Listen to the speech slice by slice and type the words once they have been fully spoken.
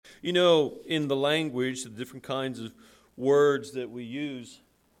You know, in the language, the different kinds of words that we use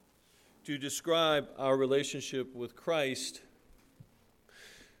to describe our relationship with Christ,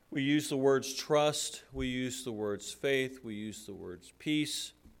 we use the words trust, we use the words faith, we use the words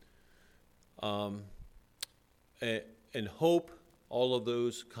peace, and hope, all of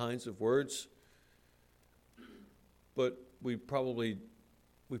those kinds of words. But we probably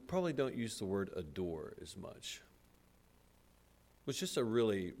don't use the word adore as much. It's just a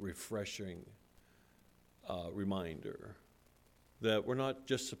really refreshing reminder that we're not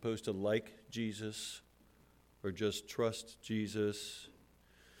just supposed to like Jesus or just trust Jesus,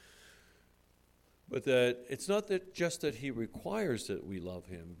 but that it's not that just that he requires that we love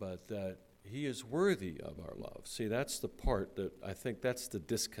him, but that he is worthy of our love. See, that's the part that I think that's the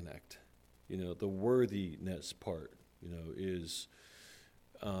disconnect. The worthiness part, is...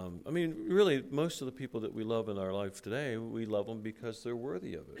 really, most of the people that we love in our life today, we love them because they're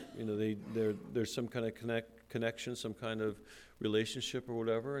worthy of it. There's some kind of connection, some kind of relationship or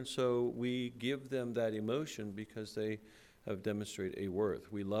whatever, and so we give them that emotion because they have demonstrated a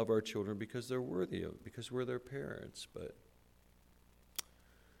worth. We love our children because they're worthy of it, because we're their parents. But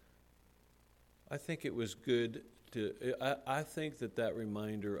I think it was good to... I think that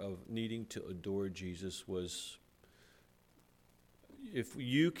reminder of needing to adore Jesus was... If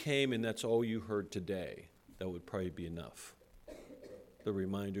you came and that's all you heard today, that would probably be enough. The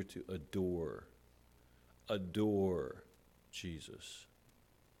reminder to adore Jesus.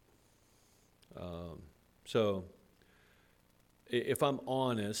 So, if I'm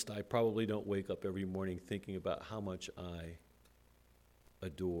honest, I probably don't wake up every morning thinking about how much I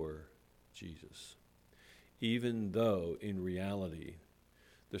adore Jesus. Even though, in reality,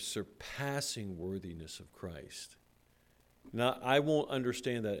 the surpassing worthiness of Christ. Now, I won't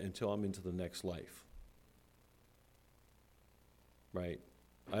understand that until I'm into the next life. Right?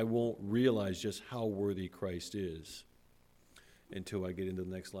 I won't realize just how worthy Christ is until I get into the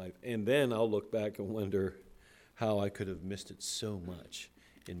next life. And then I'll look back and wonder how I could have missed it so much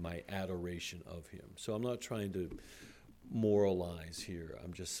in my adoration of him. So I'm not trying to moralize here.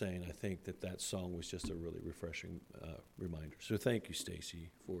 I'm just saying I think that song was just a really refreshing reminder. So thank you,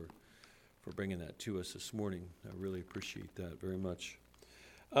 Stacy, for bringing that to us this morning. I really appreciate that very much.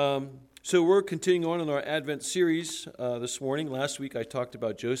 So we're continuing on in our Advent series this morning. Last week I talked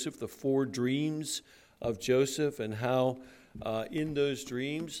about Joseph, the 4 dreams of Joseph, and how in those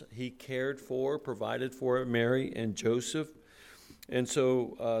dreams he cared for, provided for Mary and Joseph. And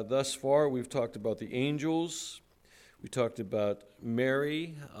so thus far we've talked about the angels. We talked about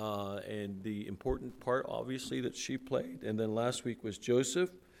Mary and the important part, obviously, that she played. And then last week was Joseph.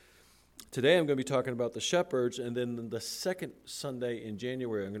 Today I'm going to be talking about the shepherds, and then the second Sunday in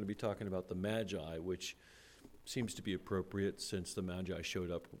January I'm going to be talking about the Magi, which seems to be appropriate since the Magi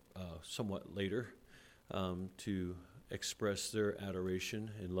showed up somewhat later to express their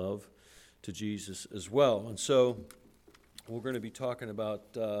adoration and love to Jesus as well. And so we're going to be talking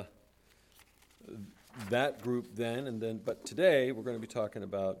about that group then, but today we're going to be talking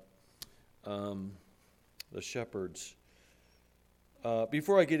about the shepherds.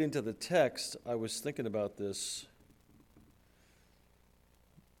 Before I get into the text, I was thinking about this.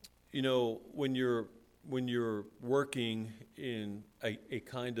 When you're working in a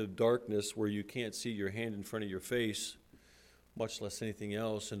kind of darkness where you can't see your hand in front of your face, much less anything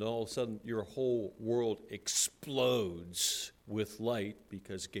else, and all of a sudden your whole world explodes with light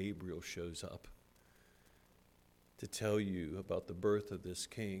because Gabriel shows up to tell you about the birth of this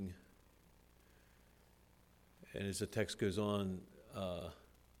king. And as the text goes on,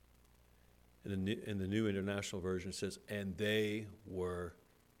 in the New International Version, it says, and they were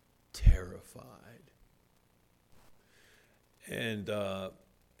terrified. And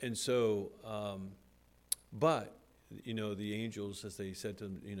so, but, the angels, as they said to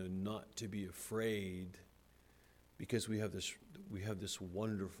them, not to be afraid, because we have this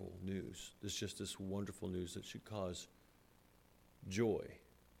wonderful news. There's just this wonderful news that should cause joy.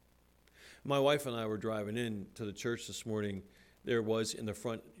 My wife and I were driving in to the church this morning. There was in the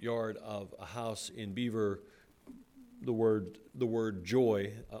front yard of a house in Beaver the word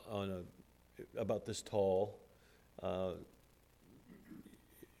joy about this tall, and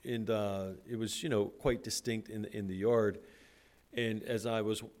it was quite distinct in the yard. And as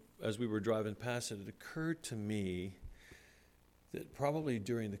we were driving past it, it occurred to me that probably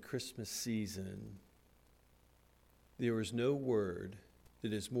during the Christmas season there was no word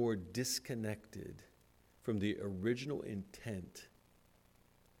that is more disconnected from the original intent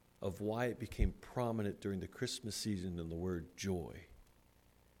of why it became prominent during the Christmas season than the word joy.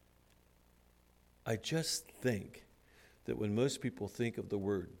 I just think that when most people think of the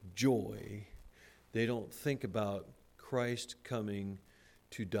word joy, they don't think about Christ coming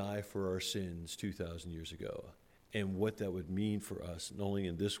to die for our sins 2,000 years ago and what that would mean for us, not only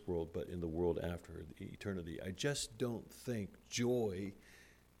in this world, but in the world after eternity. I just don't think joy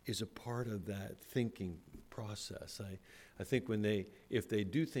is a part of that thinking process. I think if they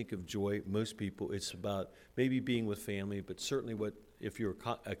do think of joy, most people, it's about maybe being with family, but certainly if you're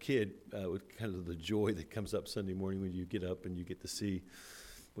a kid, with kind of the joy that comes up Sunday morning when you get up and you get to see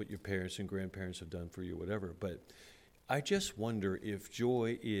what your parents and grandparents have done for you, whatever. But I just wonder if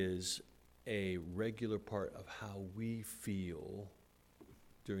joy is a regular part of how we feel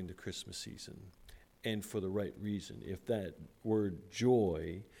during the Christmas season, and for the right reason. If that word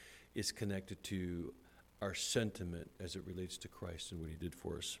joy is connected to our sentiment as it relates to Christ and what he did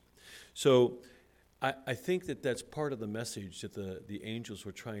for us. So I think that's part of the message that the angels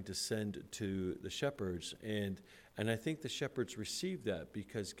were trying to send to the shepherds, and I think the shepherds received that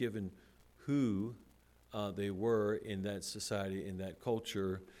because given who they were in that society, in that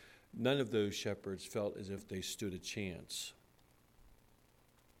culture, none of those shepherds felt as if they stood a chance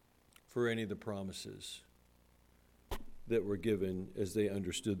for any of the promises that were given as they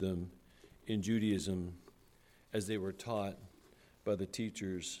understood them in Judaism, as they were taught by the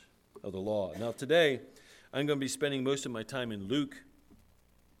teachers of the law. Now today, I'm going to be spending most of my time in Luke,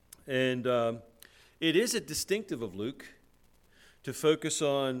 and it is a distinctive of Luke to focus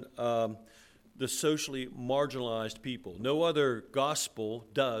on the socially marginalized people. No other gospel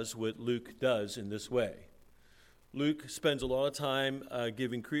does what Luke does in this way. Luke spends a lot of time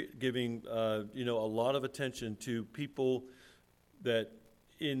giving a lot of attention to people that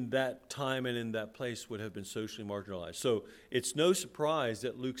in that time and in that place would have been socially marginalized. So it's no surprise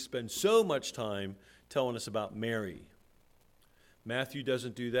that Luke spends so much time telling us about Mary. Matthew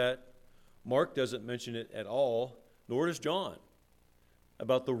doesn't do that. Mark doesn't mention it at all, nor does John,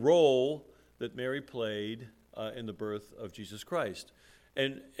 about the role that Mary played in the birth of Jesus Christ.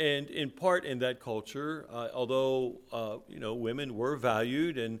 And in part in that culture, although women were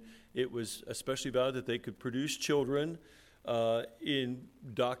valued, and it was especially valued that they could produce children, in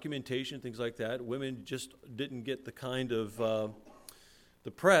documentation, things like that, women just didn't get the kind of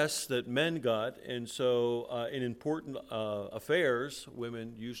the press that men got, and so in important affairs,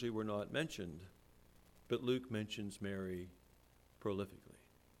 women usually were not mentioned. But Luke mentions Mary prolifically.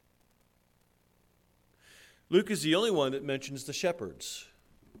 Luke is the only one that mentions the shepherds.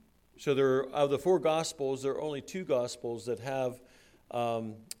 So of the four Gospels, there are only two Gospels that have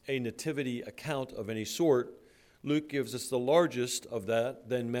a nativity account of any sort. Luke gives us the largest of that,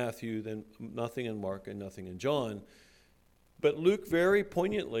 then Matthew, then nothing in Mark, and nothing in John. But Luke very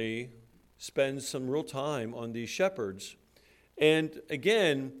poignantly spends some real time on these shepherds. And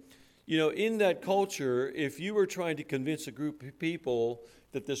again, in that culture, if you were trying to convince a group of people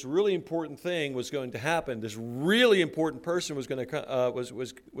that this really important thing was going to happen, this really important person was going to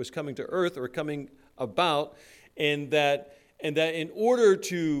was coming to earth or coming about, and that in order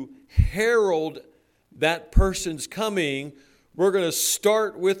to herald that person's coming, we're going to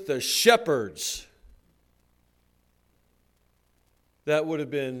start with the shepherds. That would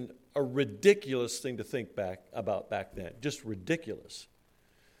have been a ridiculous thing to think about back then, just ridiculous.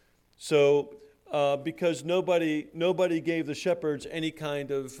 So, because nobody gave the shepherds any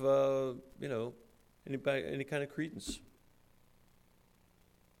kind of any kind of credence.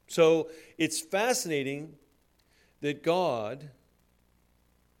 So it's fascinating that God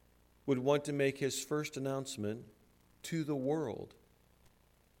would want to make his first announcement to the world,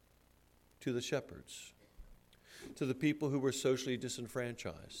 to the shepherds, to the people who were socially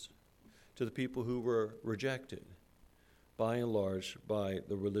disenfranchised, to the people who were rejected, by and large, by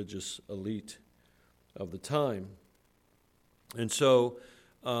the religious elite of the time. And so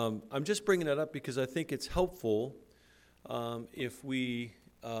I'm just bringing that up because I think it's helpful if we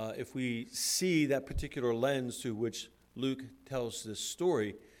see that particular lens through which Luke tells this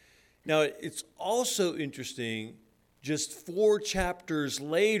story. Now, it's also interesting, just 4 chapters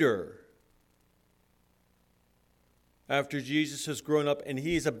later, after Jesus has grown up and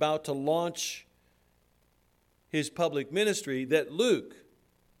he's about to launch his public ministry, that Luke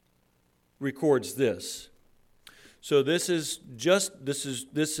records this. So this is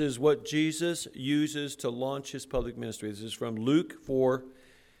what Jesus uses to launch his public ministry. This is from Luke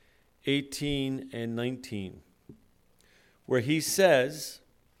 4:18 and 19, where he says,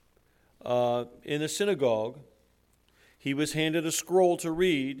 in a synagogue, he was handed a scroll to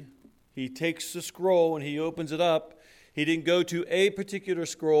read. He takes the scroll and he opens it up. He didn't go to a particular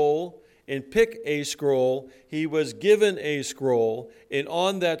scroll and pick a scroll. He was given a scroll, and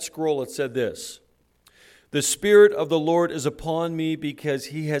on that scroll it said this: The Spirit of the Lord is upon me because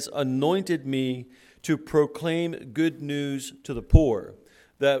he has anointed me to proclaim good news to the poor.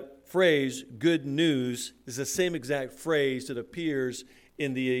 That phrase, good news, is the same exact phrase that appears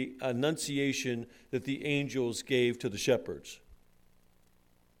in the annunciation that the angels gave to the shepherds.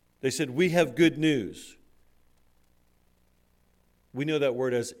 They said, we have good news. We know that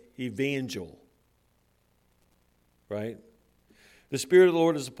word as evangel, right? The Spirit of the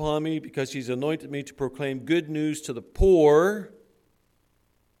Lord is upon me because he's anointed me to proclaim good news to the poor.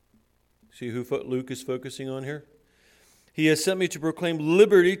 See who Luke is focusing on here? He has sent me to proclaim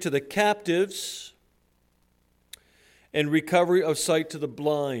liberty to the captives and recovery of sight to the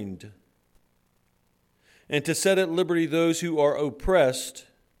blind, and to set at liberty those who are oppressed,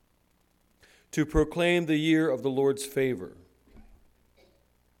 to proclaim the year of the Lord's favor.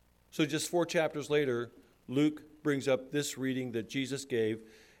 So just 4 chapters later, Luke brings up this reading that Jesus gave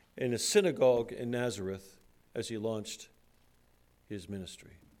in a synagogue in Nazareth as he launched his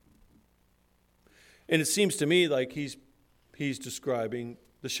ministry. And it seems to me like he's describing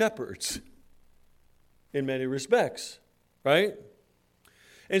the shepherds in many respects, right?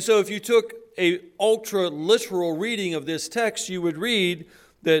 And so if you took a ultra-literal reading of this text, you would read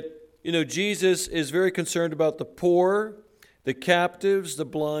that, Jesus is very concerned about the poor, the captives, the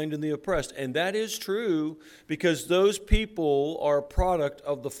blind, and the oppressed. And that is true because those people are a product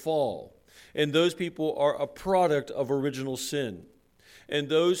of the fall. And those people are a product of original sin. And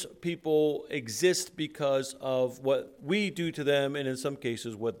those people exist because of what we do to them, and in some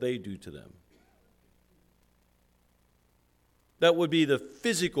cases, what they do to them. That would be the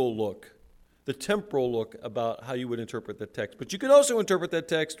physical look, the temporal look about how you would interpret the text. But you could also interpret that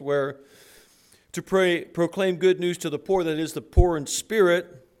text where to proclaim good news to the poor, that is, the poor in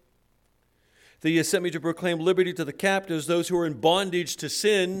spirit, that he has sent me to proclaim liberty to the captives, those who are in bondage to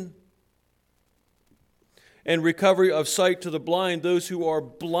sin, and recovery of sight to the blind, those who are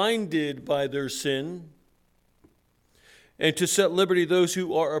blinded by their sin, and to set liberty those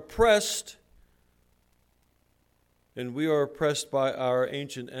who are oppressed. And we are oppressed by our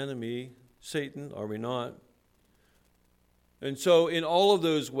ancient enemy, Satan, are we not? And so in all of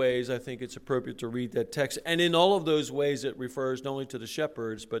those ways, I think it's appropriate to read that text. And in all of those ways, it refers not only to the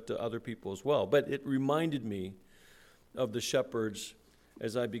shepherds, but to other people as well. But it reminded me of the shepherds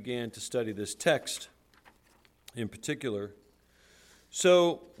as I began to study this text in particular.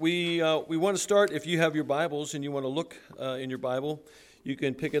 So we want to start, if you have your Bibles and you want to look in your Bible, you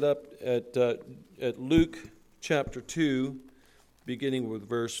can pick it up at Luke chapter 2, beginning with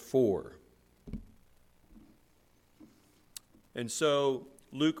verse 4. And so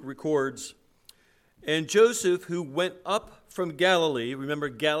Luke records, and Joseph, who went up from Galilee, remember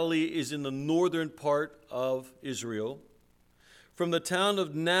Galilee is in the northern part of Israel, from the town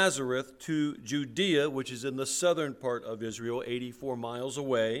of Nazareth to Judea, which is in the southern part of Israel, 84 miles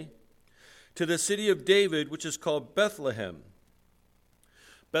away, to the city of David, which is called Bethlehem.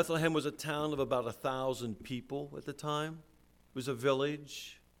 Bethlehem was a town of about 1,000 people at the time. It was a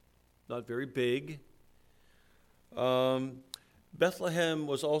village, not very big. Bethlehem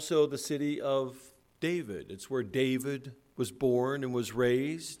was also the city of David. It's where David was born and was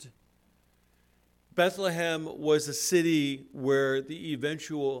raised. Bethlehem was a city where David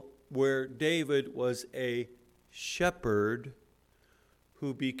was a shepherd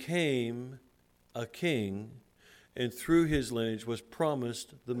who became a king, and through his lineage was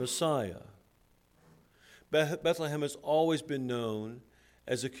promised the Messiah. Bethlehem has always been known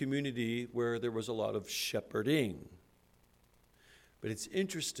as a community where there was a lot of shepherding. But it's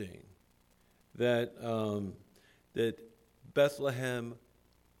interesting that Bethlehem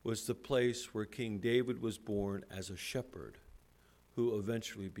was the place where King David was born as a shepherd who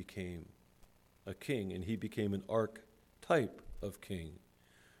eventually became a king, and he became an archetype of king.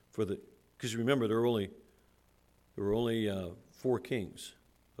 Because remember, there were only 4 kings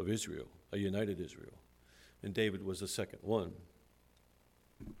of Israel, a united Israel, and David was the second one.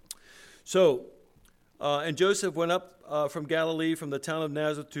 So, and Joseph went up from Galilee, from the town of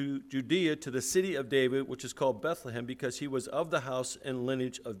Nazareth to Judea, to the city of David, which is called Bethlehem, because he was of the house and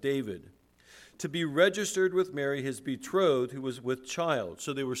lineage of David, to be registered with Mary, his betrothed, who was with child.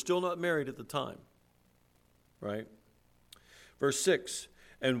 So they were still not married at the time, right? Verse 6,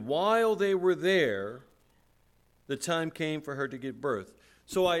 and while they were there, the time came for her to give birth.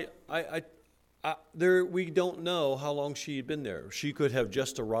 So we don't know how long she had been there. She could have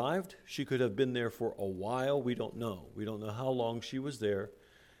just arrived. She could have been there for a while. We don't know. We don't know how long she was there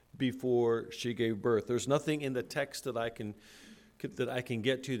before she gave birth. There's nothing in the text that I can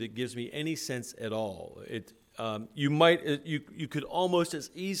get to that gives me any sense at all. You could almost as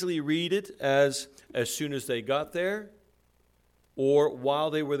easily read it as soon as they got there, or while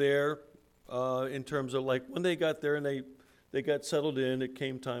they were there, in terms of like when they got there and they got settled in, it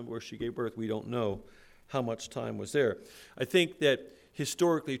came time where she gave birth. We don't know how much time was there. I think that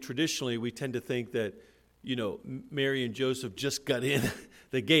historically, traditionally, we tend to think that, Mary and Joseph just got in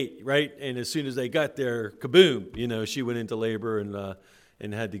the gate, right? And as soon as they got there, kaboom, she went into labor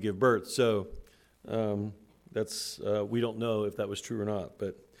and had to give birth. So that's we don't know if that was true or not,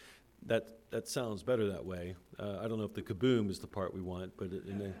 but that sounds better that way. I don't know if the kaboom is the part we want, but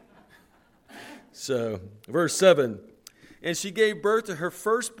so verse 7. And she gave birth to her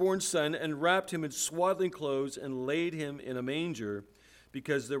firstborn son and wrapped him in swaddling clothes and laid him in a manger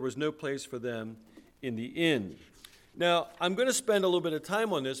because there was no place for them in the inn. Now, I'm going to spend a little bit of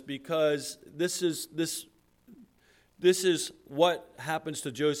time on this because this is what happens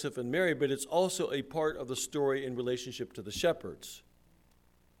to Joseph and Mary, but it's also a part of the story in relationship to the shepherds.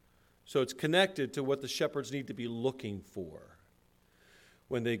 So it's connected to what the shepherds need to be looking for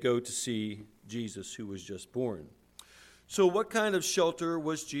when they go to see Jesus who was just born. So what kind of shelter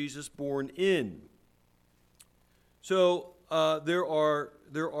was Jesus born in? So there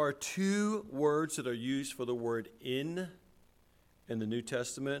are two words that are used for the word in the New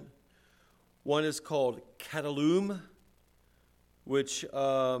Testament. One is called katalum, which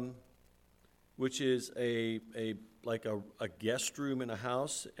is a guest room in a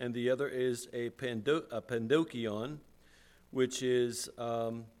house, and the other is a pandokion, which is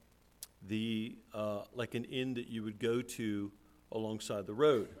like an inn that you would go to alongside the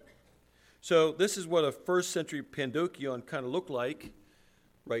road. So this is what a first century pandokion kind of looked like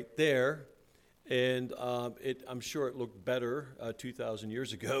right there, and I'm sure it looked better 2,000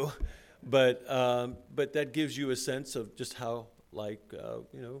 years ago, but that gives you a sense of just how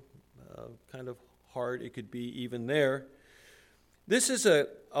kind of hard it could be even there. This is a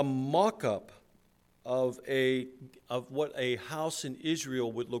mock-up of what a house in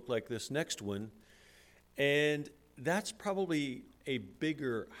Israel would look like, this next one, and that's probably a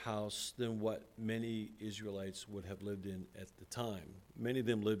bigger house than what many Israelites would have lived in at the time. Many of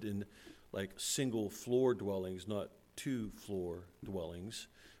them lived in like single floor dwellings, not 2-floor dwellings,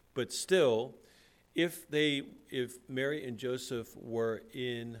 but still, if Mary and Joseph were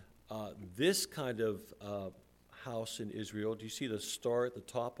in this kind of house in Israel, do you see the star at the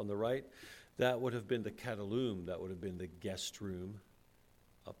top on the right? That would have been the katalum. That would have been the guest room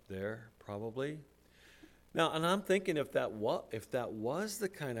up there, probably. Now, and I'm thinking if that was the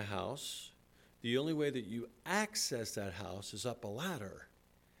kind of house, the only way that you access that house is up a ladder.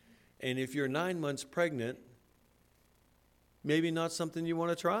 And if you're 9 months pregnant, maybe not something you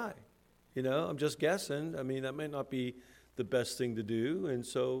want to try. I'm just guessing. I mean, that might not be the best thing to do, and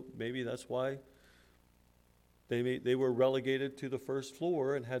so maybe that's why they were relegated to the first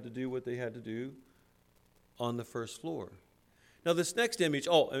floor and had to do what they had to do on the first floor. Now, this next image,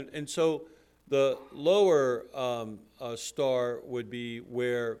 and so the lower star would be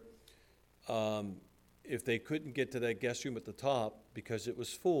where if they couldn't get to that guest room at the top because it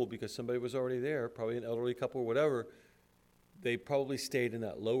was full, because somebody was already there, probably an elderly couple or whatever, they probably stayed in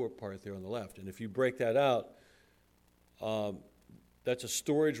that lower part there on the left. And if you break that out, that's a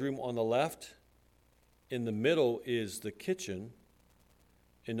storage room on the left. In the middle is the kitchen,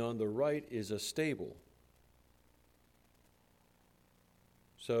 and on the right is a stable.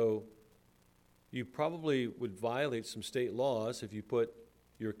 So you probably would violate some state laws if you put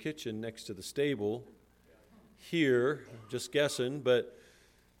your kitchen next to the stable here, just guessing, but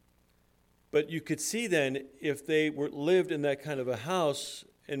you could see then if they lived in that kind of a house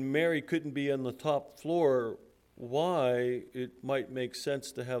and Mary couldn't be on the top floor, why it might make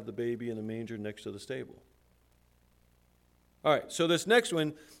sense to have the baby in a manger next to the stable. All right, so this next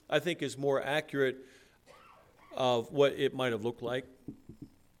one I think is more accurate of what it might have looked like.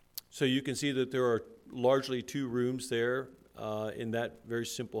 So you can see that there are largely 2 rooms there in that very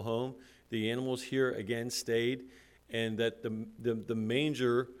simple home. The animals here again stayed, and that the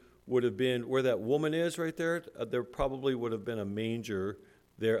manger would have been where that woman is right there. There probably would have been a manger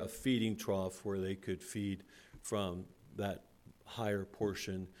there, a feeding trough where they could feed from that higher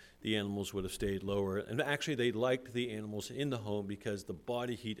portion. The animals would have stayed lower. And actually, they liked the animals in the home because the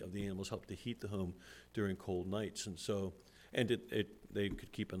body heat of the animals helped to heat the home during cold nights. And so, they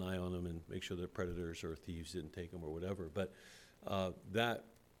could keep an eye on them and make sure that predators or thieves didn't take them or whatever. But that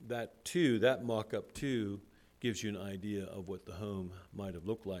mock-up too gives you an idea of what the home might have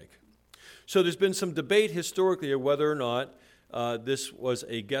looked like. So there's been some debate historically of whether or not this was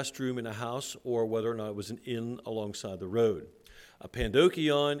a guest room in a house or whether or not it was an inn alongside the road. A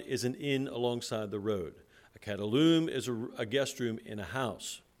pandokion is an inn alongside the road. A catalum is a guest room in a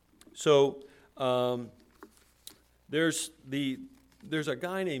house. So there's a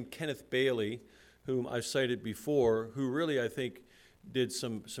guy named Kenneth Bailey, whom I've cited before, who really, I think, did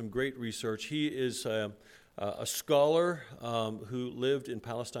some great research. He is a scholar who lived in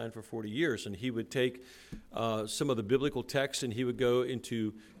Palestine for 40 years, and he would take some of the biblical texts and he would go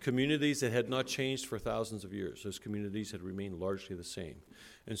into communities that had not changed for thousands of years. Those communities had remained largely the same.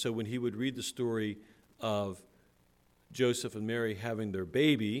 And so when he would read the story of Joseph and Mary having their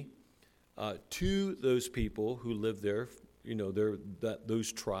baby, to those people who lived there,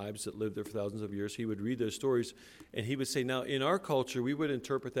 those tribes that lived there for thousands of years, he would read those stories, and he would say, now, in our culture, we would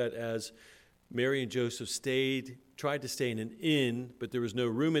interpret that as Mary and Joseph tried to stay in an inn, but there was no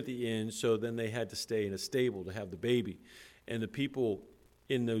room at the inn, so then they had to stay in a stable to have the baby. And the people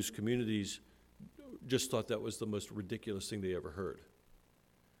in those communities just thought that was the most ridiculous thing they ever heard.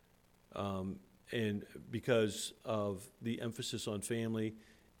 And because of the emphasis on family,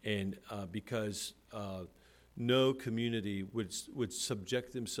 and because no community would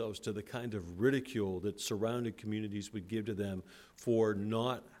subject themselves to the kind of ridicule that surrounding communities would give to them for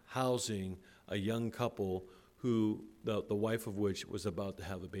not housing a young couple who the wife of which was about to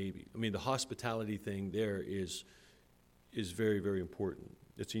have a baby. I mean, the hospitality thing there is very, very important.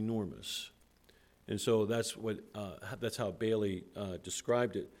 It's enormous. And so that's how Bailey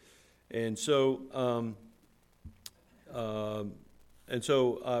described it. And so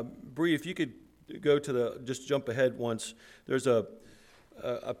Bree, if you could go to just jump ahead once. There's a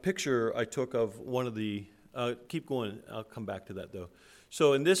picture I took of one of the, keep going, I'll come back to that though.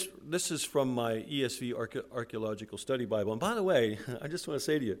 So this is from my ESV Archaeological Study Bible. And by the way, I just want to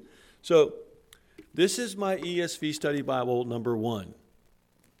say to you, so this is my ESV Study Bible number 1.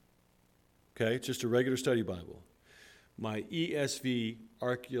 Okay, it's just a regular study Bible. My ESV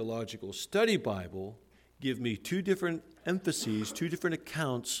Archaeological Study Bible give me two different emphases, two different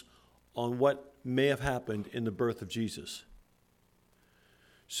accounts on what may have happened in the birth of Jesus.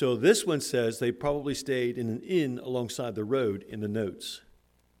 So this one says they probably stayed in an inn alongside the road in the notes.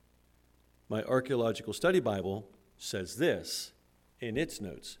 My Archaeological Study Bible says this in its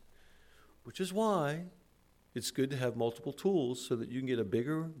notes, which is why it's good to have multiple tools so that you can get a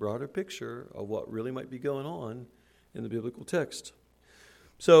bigger, broader picture of what really might be going on in the biblical text.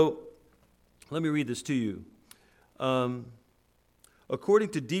 So let me read this to you. According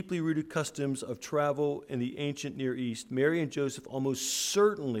to deeply rooted customs of travel in the ancient Near East, Mary and Joseph almost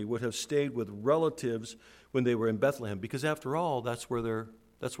certainly would have stayed with relatives when they were in Bethlehem, because after all, that's where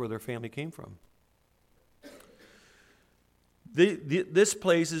their family came from. This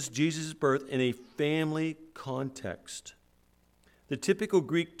places Jesus' birth in a family context. The typical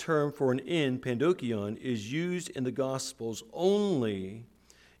Greek term for an inn, pandokion, is used in the Gospels only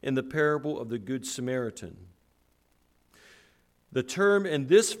in the parable of the Good Samaritan. The term in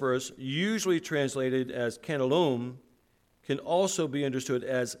this verse, usually translated as kanalom, can also be understood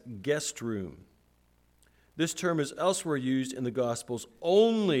as guest room. This term is elsewhere used in the Gospels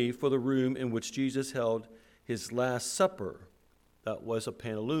only for the room in which Jesus held his Last Supper. That was a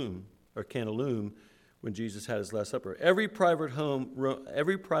panalum, or kanalum, when Jesus had his Last Supper. Every private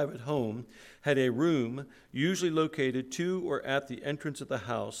home had a room, usually located to or at the entrance of the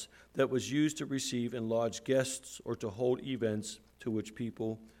house, that was used to receive and lodge guests or to hold events to which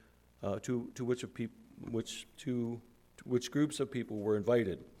groups of people were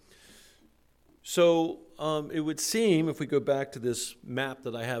invited. So it would seem, if we go back to this map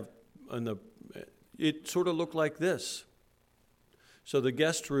that I have it sort of looked like this. So the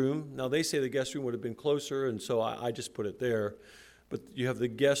guest room, now they say the guest room would have been closer, and so I just put it there. But you have the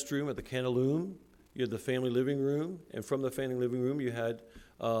guest room at the kanalum, you had the family living room, and from the family living room you had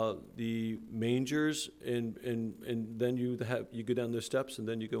the mangers, and then you go down the steps, and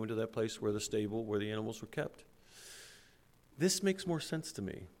then you go into that place where the stable, where the animals were kept. This makes more sense to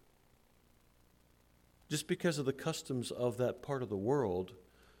me. Just because of the customs of that part of the world,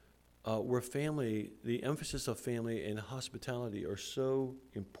 where family, the emphasis of family and hospitality are so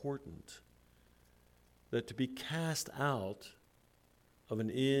important, that to be cast out of an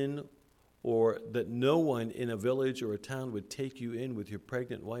inn, or that no one in a village or a town would take you in with your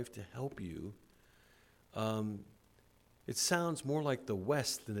pregnant wife to help you, it sounds more like the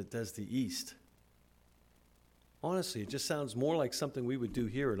West than it does the East. Honestly, it just sounds more like something we would do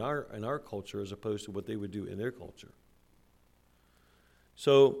here in our culture as opposed to what they would do in their culture.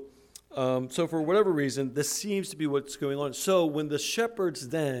 So for whatever reason, this seems to be what's going on. So when the shepherds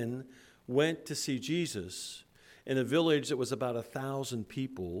then went to see Jesus in a village that was about 1,000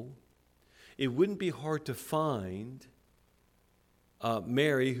 people, it wouldn't be hard to find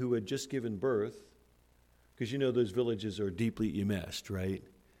Mary, who had just given birth, Because those villages are deeply enmeshed, right?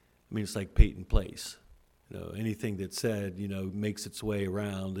 I mean, it's like Peyton Place. Anything that's said, makes its way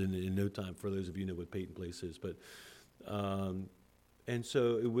around in no time, for those of you who know what Peyton Place is. But, and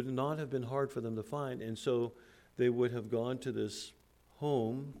so it would not have been hard for them to find. And so they would have gone to this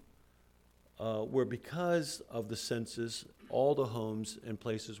home where, because of the census, all the homes and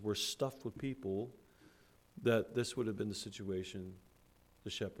places were stuffed with people, that this would have been the situation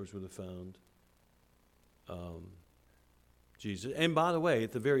the shepherds would have found Jesus. And by the way,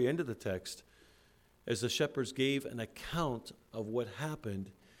 at the very end of the text, as the shepherds gave an account of what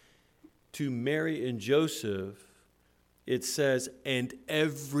happened to Mary and Joseph, it says, and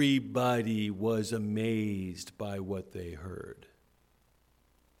everybody was amazed by what they heard.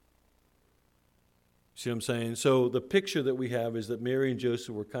 See what I'm saying? So the picture that we have is that Mary and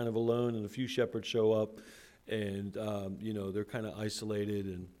Joseph were kind of alone, and a few shepherds show up, and they're kind of isolated,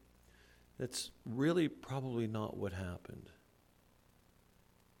 and that's really probably not what happened.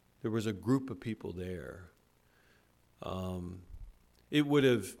 There was a group of people there. It would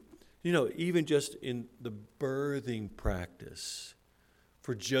have, even just in the birthing practice,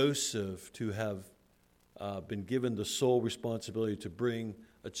 for Joseph to have been given the sole responsibility to bring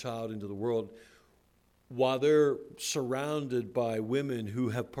a child into the world, while they're surrounded by women who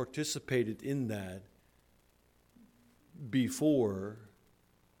have participated in that before,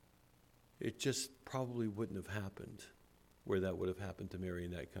 it just probably wouldn't have happened where that would have happened to Mary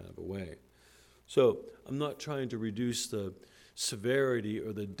in that kind of a way. So I'm not trying to reduce the severity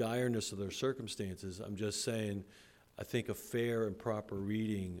or the direness of their circumstances. I'm just saying I think a fair and proper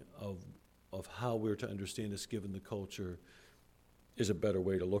reading of how we're to understand this given the culture is a better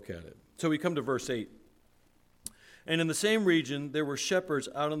way to look at it. So we come to verse 8. And in the same region there were shepherds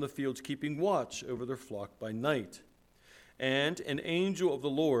out in the fields keeping watch over their flock by night. And an angel of the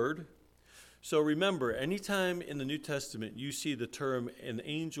Lord. So remember, anytime in the New Testament you see the term an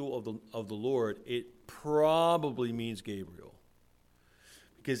angel of the Lord, it probably means Gabriel.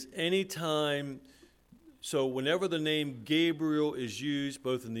 Because whenever the name Gabriel is used,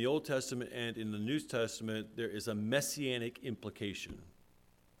 both in the Old Testament and in the New Testament, there is a messianic implication.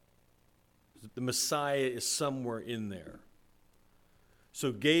 The Messiah is somewhere in there.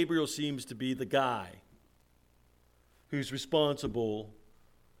 So Gabriel seems to be the guy who's responsible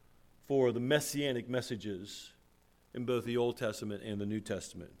for the messianic messages in both the Old Testament and the New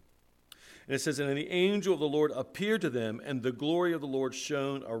Testament. And it says, and the angel of the Lord appeared to them, and the glory of the Lord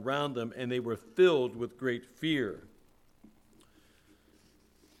shone around them, and they were filled with great fear.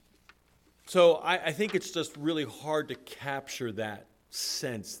 So I think it's just really hard to capture that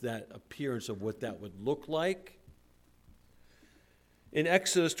sense, that appearance of what that would look like. In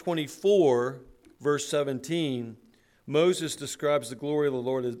Exodus 24, verse 17, Moses describes the glory of the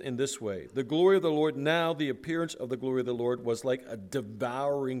Lord in this way. The glory of the Lord, now the appearance of the glory of the Lord was like a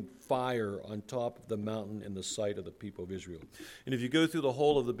devouring fire on top of the mountain in the sight of the people of Israel. And if you go through the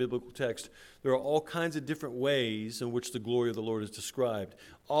whole of the biblical text, there are all kinds of different ways in which the glory of the Lord is described.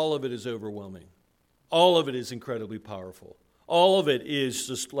 All of it is overwhelming. All of it is incredibly powerful. All of it is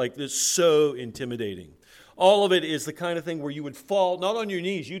just like this, so intimidating. All of it is the kind of thing where you would fall, not on your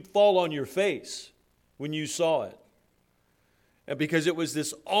knees, you'd fall on your face when you saw it. And because it was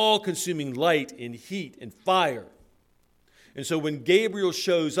this all-consuming light and heat and fire. And so when Gabriel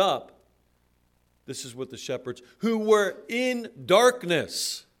shows up, this is what the shepherds, who were in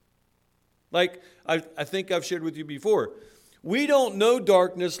darkness. Like I think I've shared with you before, we don't know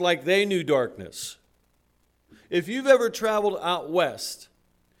darkness like they knew darkness. If you've ever traveled out west,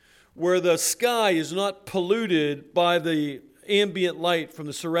 where the sky is not polluted by the ambient light from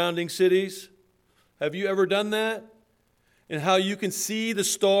the surrounding cities, have you ever done that? And how you can see the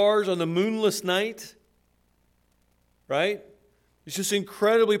stars on the moonless night, right? It's just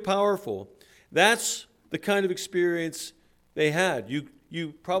incredibly powerful. That's the kind of experience they had.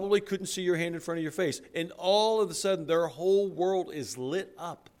 You probably couldn't see your hand in front of your face. And all of a sudden, their whole world is lit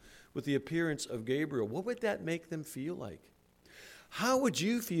up with the appearance of Gabriel. What would that make them feel like? How would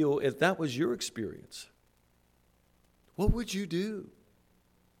you feel if that was your experience? What would you do?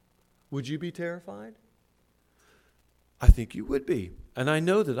 Would you be terrified? I think you would be. And I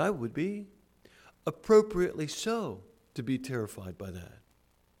know that I would be. Appropriately so, to be terrified by that.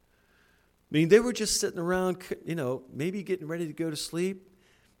 I mean, they were just sitting around, maybe getting ready to go to sleep,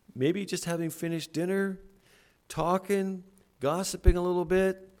 maybe just having finished dinner, talking, gossiping a little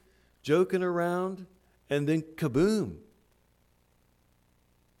bit, joking around, and then kaboom.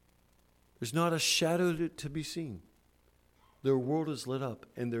 There's not a shadow to be seen. Their world is lit up,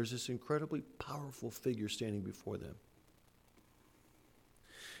 and there's this incredibly powerful figure standing before them.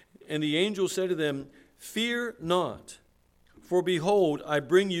 And the angel said to them, Fear not, for behold, I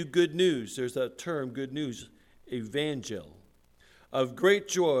bring you good news. There's that term, good news, evangel, of great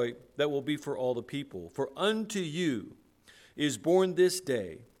joy that will be for all the people. For unto you is born this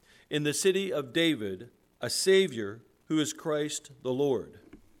day in the city of David a Savior, who is Christ the Lord.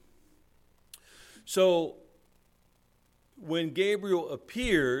 So when Gabriel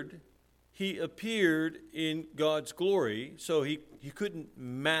appeared, he appeared in God's glory, so he couldn't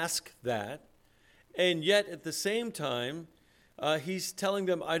mask that. And yet at the same time, he's telling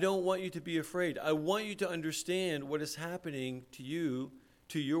them, I don't want you to be afraid. I want you to understand what is happening to you,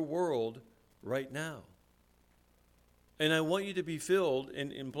 to your world right now. And I want you to be filled,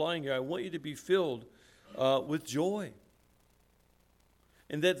 and implying here, I want you to be filled with joy.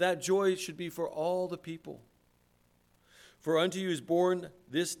 And that joy should be for all the people. For unto you is born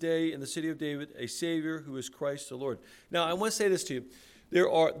this day in the city of David a Savior, who is Christ the Lord. Now, I want to say this to you. There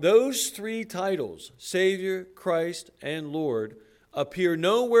are those three titles, Savior, Christ, and Lord, appear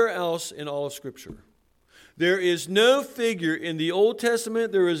nowhere else in all of Scripture. There is no figure in the Old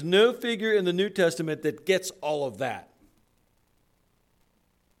Testament, there is no figure in the New Testament that gets all of that.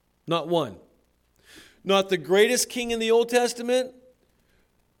 Not one. Not the greatest king in the Old Testament.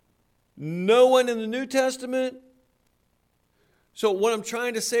 No one in the New Testament. So what I'm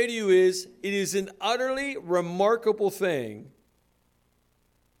trying to say to you is, it is an utterly remarkable thing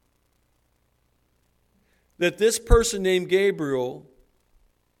that this person named Gabriel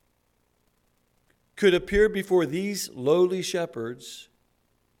could appear before these lowly shepherds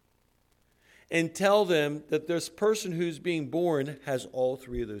and tell them that this person who's being born has all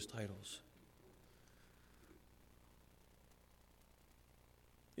three of those titles.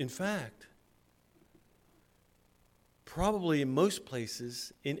 In fact, probably in most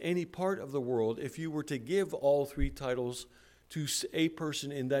places, in any part of the world, if you were to give all three titles to a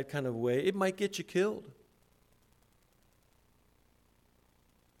person in that kind of way, it might get you killed.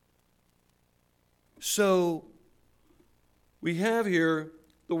 So, we have here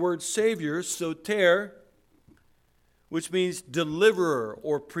the word Savior, soter, which means deliverer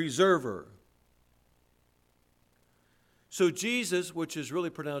or preserver. So Jesus, which is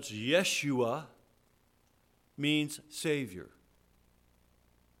really pronounced Yeshua, means Savior.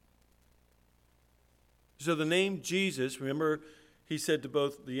 So the name Jesus, remember,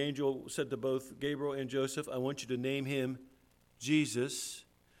 the angel said to both Gabriel and Joseph, I want you to name him Jesus,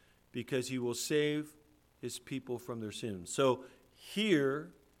 because he will save his people from their sins. So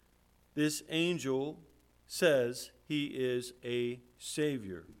here, this angel says he is a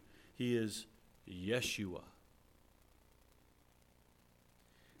Savior. He is Yeshua.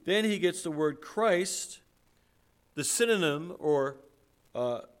 Then he gets the word Christ. The synonym or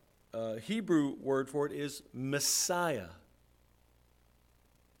Hebrew word for it is Messiah.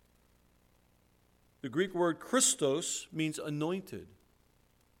 The Greek word Christos means anointed.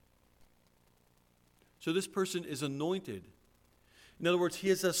 So this person is anointed. In other words, he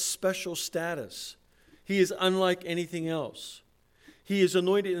has a special status. He is unlike anything else. He is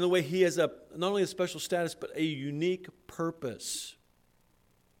anointed in the way he has not only a special status, but a unique purpose.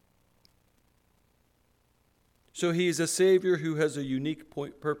 So he is a Savior who has a unique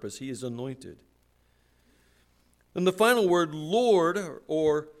purpose. He is anointed. And the final word, Lord,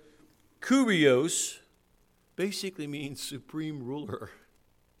 or Kurios, basically means supreme ruler.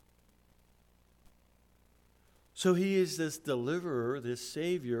 So he is this deliverer, this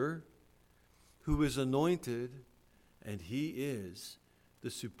Savior, who is anointed, and he is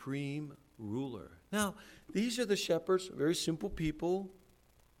the supreme ruler. Now, these are the shepherds, very simple people.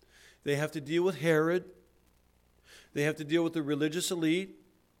 They have to deal with Herod. They have to deal with the religious elite.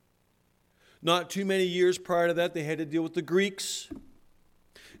 Not too many years prior to that, they had to deal with the Greeks.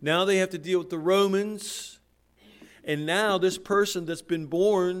 Now they have to deal with the Romans. And now this person that's been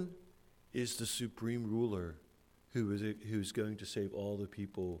born is the supreme ruler who's going to save all the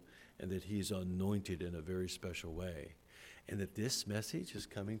people, and that he's anointed in a very special way. And that this message is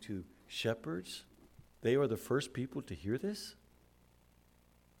coming to shepherds. They are the first people to hear this.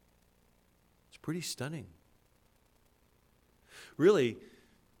 It's pretty stunning. Really,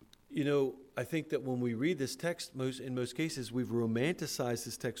 I think that when we read this text, in most cases, we've romanticized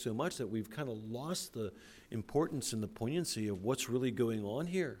this text so much that we've kind of lost the importance and the poignancy of what's really going on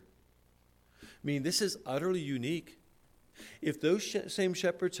here. I mean, this is utterly unique. If those same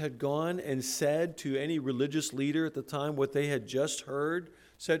shepherds had gone and said to any religious leader at the time what they had just heard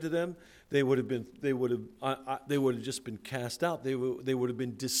said to them, they would have just been cast out. They would have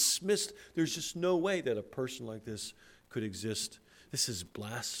been dismissed. There's just no way that a person like this could exist. This is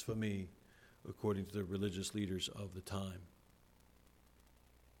blasphemy, according to the religious leaders of the time.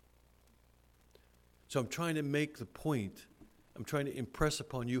 So I'm trying to make the point. I'm trying to impress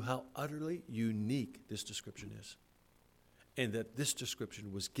upon you how utterly unique this description is. And that this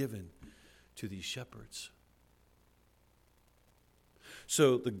description was given to these shepherds.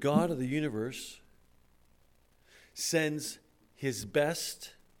 So the God of the universe sends his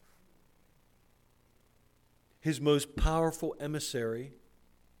best, his most powerful emissary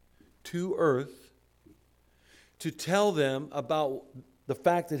to earth to tell them about the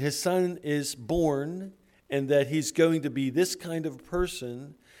fact that his son is born and that he's going to be this kind of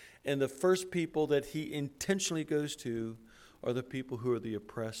person. And the first people that he intentionally goes to are the people who are the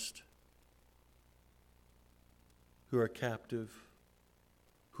oppressed, who are captive,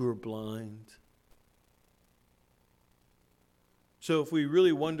 who are blind. So if we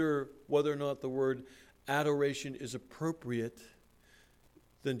really wonder whether or not the word adoration is appropriate,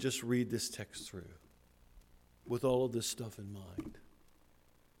 then just read this text through with all of this stuff in mind.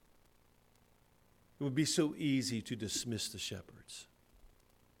 It would be so easy to dismiss the shepherds.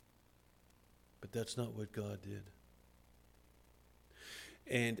 But that's not what God did.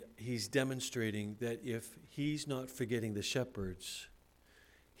 And he's demonstrating that if he's not forgetting the shepherds,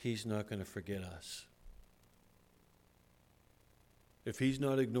 he's not going to forget us. If he's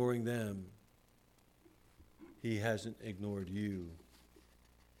not ignoring them, he hasn't ignored you.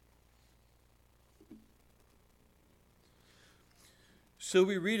 So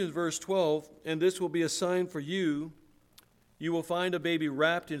we read in verse 12, "And this will be a sign for you. You will find a baby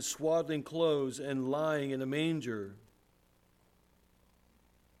wrapped in swaddling clothes and lying in a manger."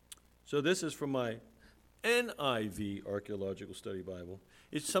 So this is from my NIV Archaeological Study Bible.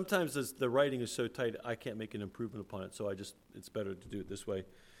 Sometimes the writing is so tight I can't make an improvement upon it, so it's better to do it this way.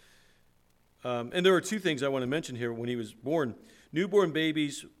 And there are two things I want to mention here when he was born. Newborn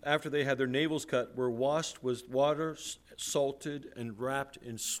babies, after they had their navels cut, were washed with water, salted, and wrapped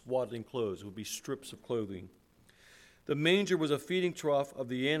in swaddling clothes. It would be strips of clothing. The manger was a feeding trough of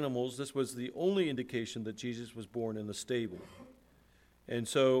the animals. This was the only indication that Jesus was born in the stable. And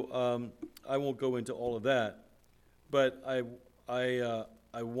so I won't go into all of that, but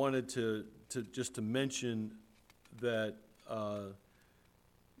I wanted to just to mention that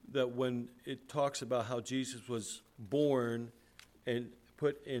that when it talks about how Jesus was born and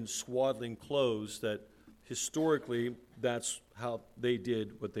put in swaddling clothes, that historically that's how they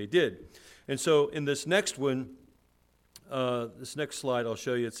did what they did. And so in this next one, this next slide I'll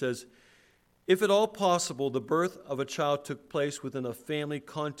show you, it says, "If at all possible, the birth of a child took place within a family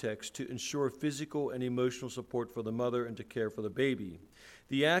context to ensure physical and emotional support for the mother and to care for the baby.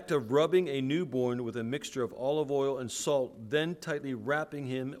 The act of rubbing a newborn with a mixture of olive oil and salt, then tightly wrapping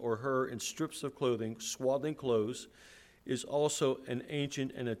him or her in strips of clothing, swaddling clothes, is also an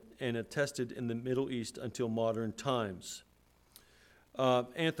ancient and attested in the Middle East until modern times.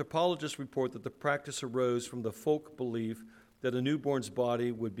 Anthropologists report that the practice arose from the folk belief that a newborn's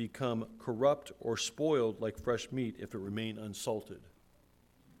body would become corrupt or spoiled like fresh meat if it remained unsalted."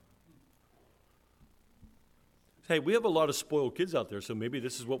 Hey, we have a lot of spoiled kids out there, so maybe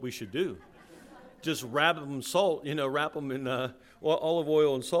this is what we should do. Just wrap them in salt, wrap them in olive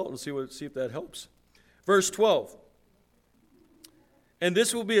oil and salt and see if that helps. Verse 12. "And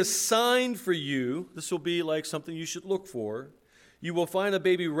this will be a sign for you." This will be like something you should look for. "You will find a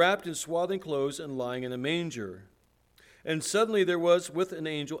baby wrapped in swaddling clothes and lying in a manger. And suddenly there was with an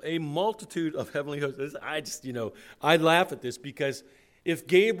angel a multitude of heavenly hosts." I laugh at this because if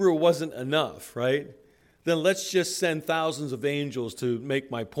Gabriel wasn't enough, right, then let's just send thousands of angels to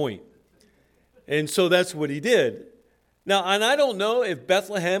make my point. And so that's what he did. Now, and I don't know if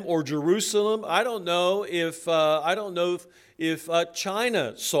Bethlehem or Jerusalem, I don't know if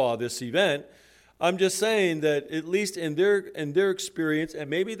China saw this event. I'm just saying that at least in their experience, and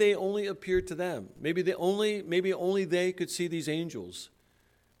maybe they only appeared to them. Maybe only they could see these angels.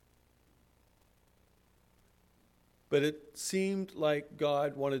 But it seemed like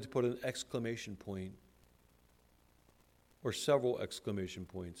God wanted to put an exclamation point or several exclamation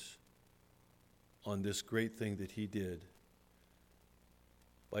points on this great thing that he did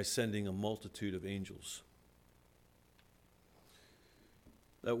by sending a multitude of angels.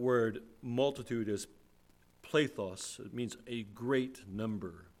 That word multitude is plethos. It means a great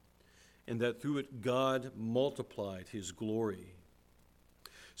number. And that through it God multiplied his glory.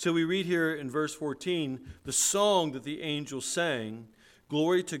 So we read here in verse 14, the song that the angels sang,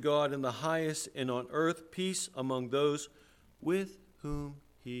 "Glory to God in the highest, and on earth peace among those with whom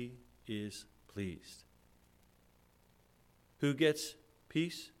he is pleased." Who gets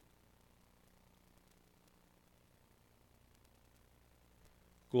peace?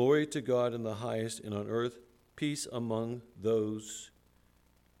 Glory to God in the highest, and on earth peace among those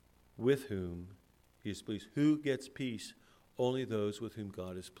with whom he is pleased. Who gets peace? Only those with whom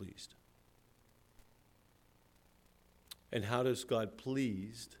God is pleased. And how does God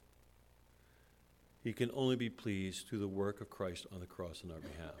pleased? He can only be pleased through the work of Christ on the cross on our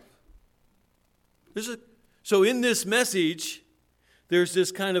behalf. So in this message, there's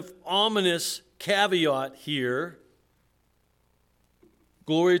this kind of ominous caveat here.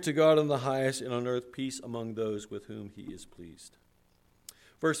 Glory to God in the highest, and on earth peace among those with whom he is pleased.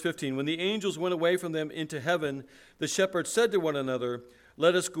 Verse 15, when the angels went away from them into heaven, the shepherds said to one another,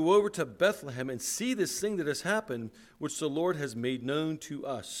 let us go over to Bethlehem and see this thing that has happened, which the Lord has made known to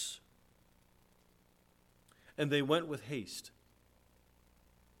us. And they went with haste.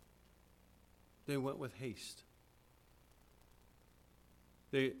 They went with haste.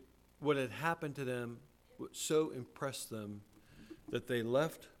 What had happened to them so impressed them that they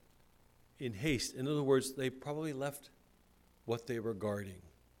left in haste. In other words, they probably left what they were guarding.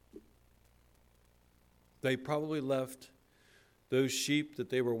 They probably left those sheep that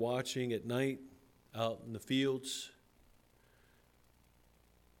they were watching at night out in the fields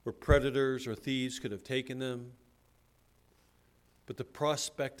where predators or thieves could have taken them. But the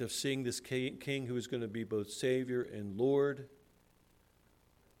prospect of seeing this king who is going to be both Savior and Lord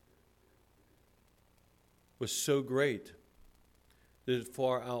was so great that it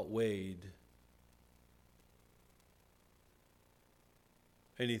far outweighed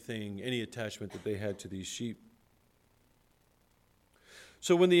any attachment that they had to these sheep.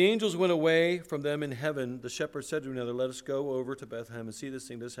 So when the angels went away from them in heaven, the shepherds said to one another, let us go over to Bethlehem and see this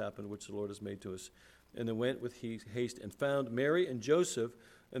thing that has happened, which the Lord has made to us. And they went with haste and found Mary and Joseph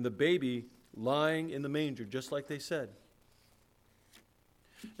and the baby lying in the manger, just like they said.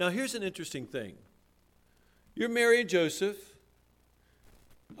 Now here's an interesting thing. You're Mary and Joseph.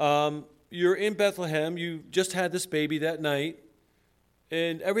 You're in Bethlehem. You just had this baby that night.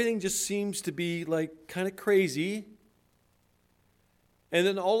 And everything just seems to be like kind of crazy. And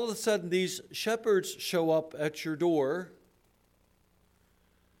then all of a sudden these shepherds show up at your door.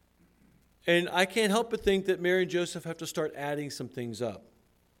 And I can't help but think that Mary and Joseph have to start adding some things up.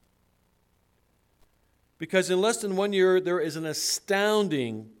 Because in less than 1 year, there is an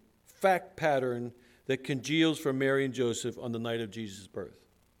astounding fact pattern that congeals for Mary and Joseph on the night of Jesus' birth.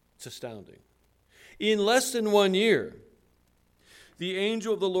 It's astounding. In less than 1 year, the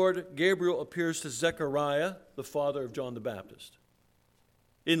angel of the Lord, Gabriel, appears to Zechariah, the father of John the Baptist.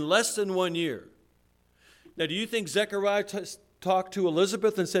 In less than 1 year. Now, do you think Zechariah talked to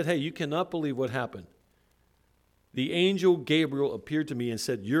Elizabeth and said, hey, you cannot believe what happened? The angel Gabriel appeared to me and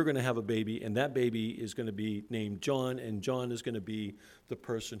said, you're going to have a baby, and that baby is going to be named John, and John is going to be the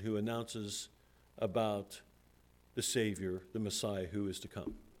person who announces about the Savior, the Messiah who is to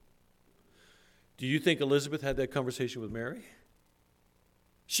come. Do you think Elizabeth had that conversation with Mary?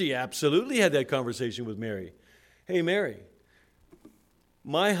 She absolutely had that conversation with Mary. Hey, Mary,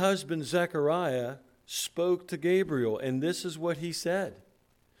 my husband Zechariah spoke to Gabriel, and this is what he said.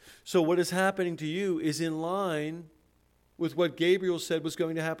 So what is happening to you is in line with what Gabriel said was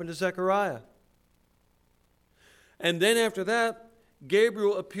going to happen to Zechariah. And then after that,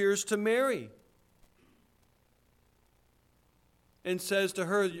 Gabriel appears to Mary and says to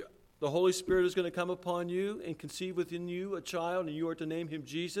her, the Holy Spirit is going to come upon you and conceive within you a child, and you are to name him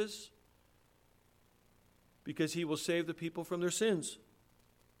Jesus, because he will save the people from their sins.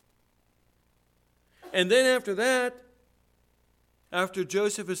 And then after that, after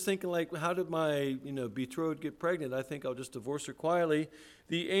Joseph is thinking like, how did my betrothed get pregnant? I think I'll just divorce her quietly.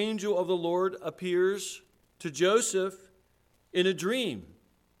 The angel of the Lord appears to Joseph in a dream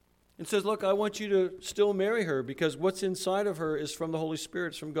and says, look, I want you to still marry her because what's inside of her is from the Holy Spirit,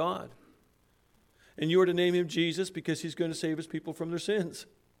 it's from God. And you are to name him Jesus because he's going to save his people from their sins.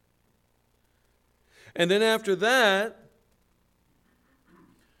 And then after that,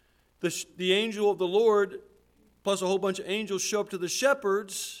 the angel of the Lord plus a whole bunch of angels show up to the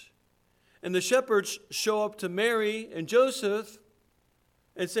shepherds, and the shepherds show up to Mary and Joseph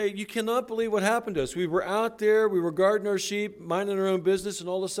and say, you cannot believe what happened to us. We were out there, we were guarding our sheep, minding our own business, and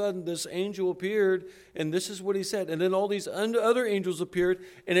all of a sudden this angel appeared, and this is what he said. And then all these other angels appeared,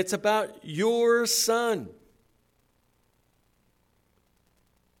 and it's about your son.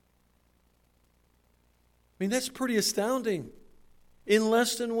 I mean, that's pretty astounding. In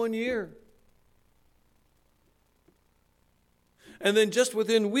less than 1 year. And then just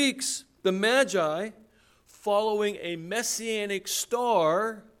within weeks, the Magi, following a messianic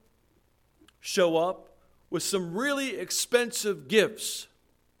star, show up with some really expensive gifts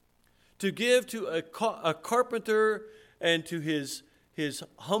to give to a carpenter and to his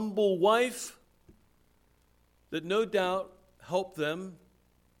humble wife that no doubt helped them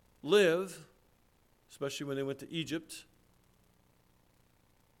live especially when they went to Egypt,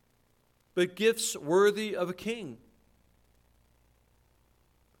 but gifts worthy of a king.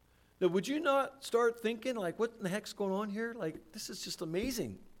 Now, would you not start thinking, like, what in the heck's going on here? Like, this is just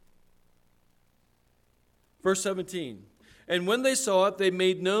amazing. Verse 17, and when they saw it, they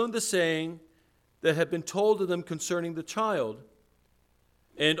made known the saying that had been told to them concerning the child.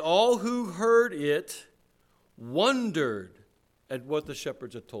 And all who heard it wondered at what the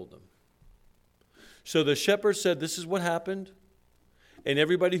shepherds had told them. So the shepherds said, this is what happened. And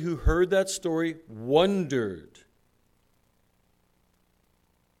everybody who heard that story wondered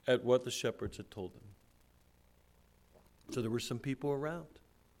at what the shepherds had told them. So there were some people around.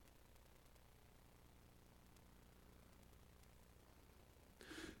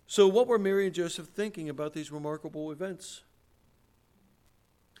 So what were Mary and Joseph thinking about these remarkable events?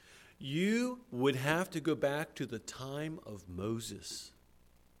 You would have to go back to the time of Moses,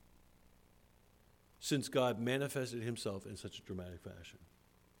 since God manifested himself in such a dramatic fashion.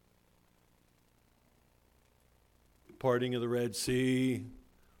 Parting of the Red Sea,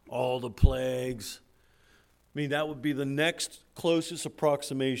 all the plagues. I mean, that would be the next closest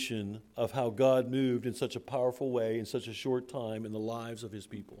approximation of how God moved in such a powerful way in such a short time in the lives of his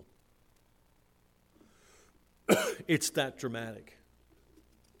people. It's that dramatic.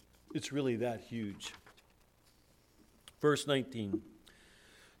 It's really that huge. Verse 19.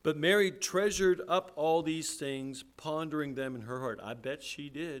 But Mary treasured up all these things, pondering them in her heart. I bet she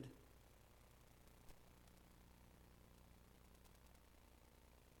did.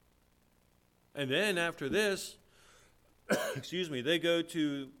 And then after this, they go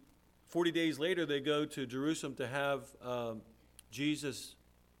to, 40 days later, they go to Jerusalem to have Jesus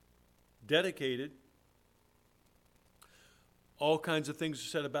dedicated. All kinds of things are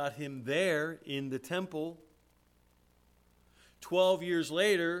said about him there in the temple. 12 years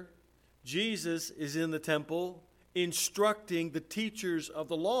later, Jesus is in the temple instructing the teachers of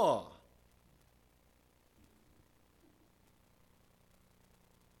the law.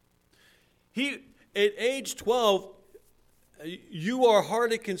 At age 12, you are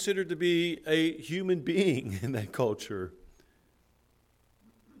hardly considered to be a human being in that culture.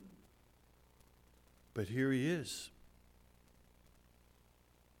 But here he is.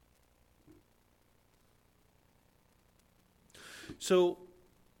 So,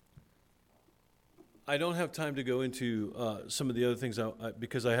 I don't have time to go into some of the other things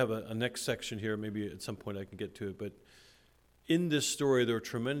because I have a next section here. Maybe at some point I can get to it. But in this story, there are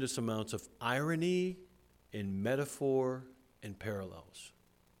tremendous amounts of irony and metaphor and parallels.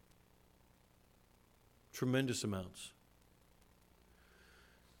 Tremendous amounts.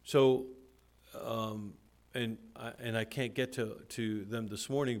 So, and I can't get to them this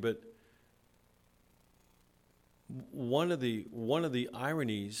morning, but one of the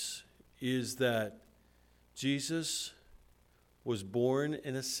ironies is that Jesus was born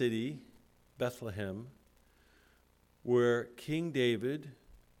in a city, Bethlehem, where King David,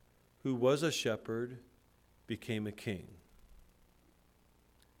 who was a shepherd, became a king.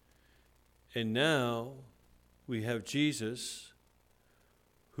 And now we have Jesus,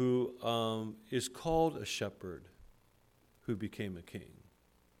 who is called a shepherd, who became a king.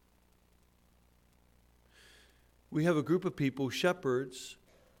 We have a group of people, shepherds,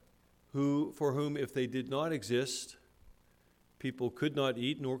 for whom if they did not exist, people could not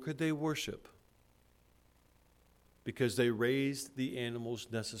eat nor could they worship, because they raised the animals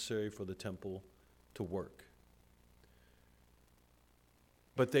necessary for the temple to work.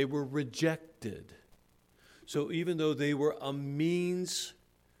 But they were rejected. So even though they were a means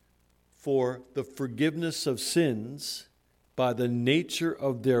for the forgiveness of sins by the nature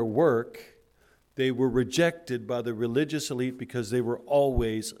of their work, they were rejected by the religious elite because they were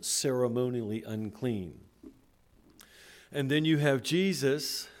always ceremonially unclean. And then you have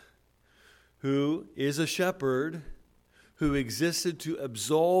Jesus, who is a shepherd, who existed to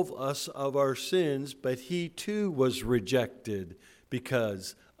absolve us of our sins, but he too was rejected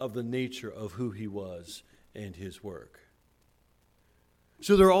because of the nature of who he was and his work.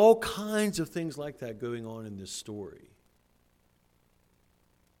 So there are all kinds of things like that going on in this story.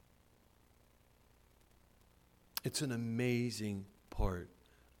 It's an amazing part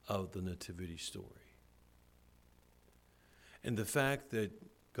of the nativity story. And the fact that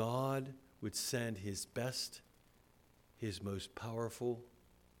God would send his best, his most powerful,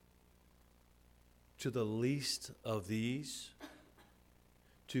 to the least of these,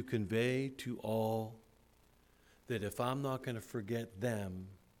 to convey to all that if I'm not going to forget them,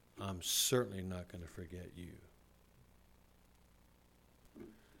 I'm certainly not going to forget you.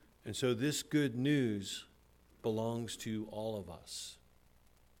 And so this good news belongs to all of us.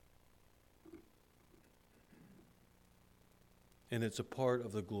 And it's a part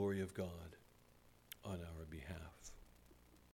of the glory of God on our behalf.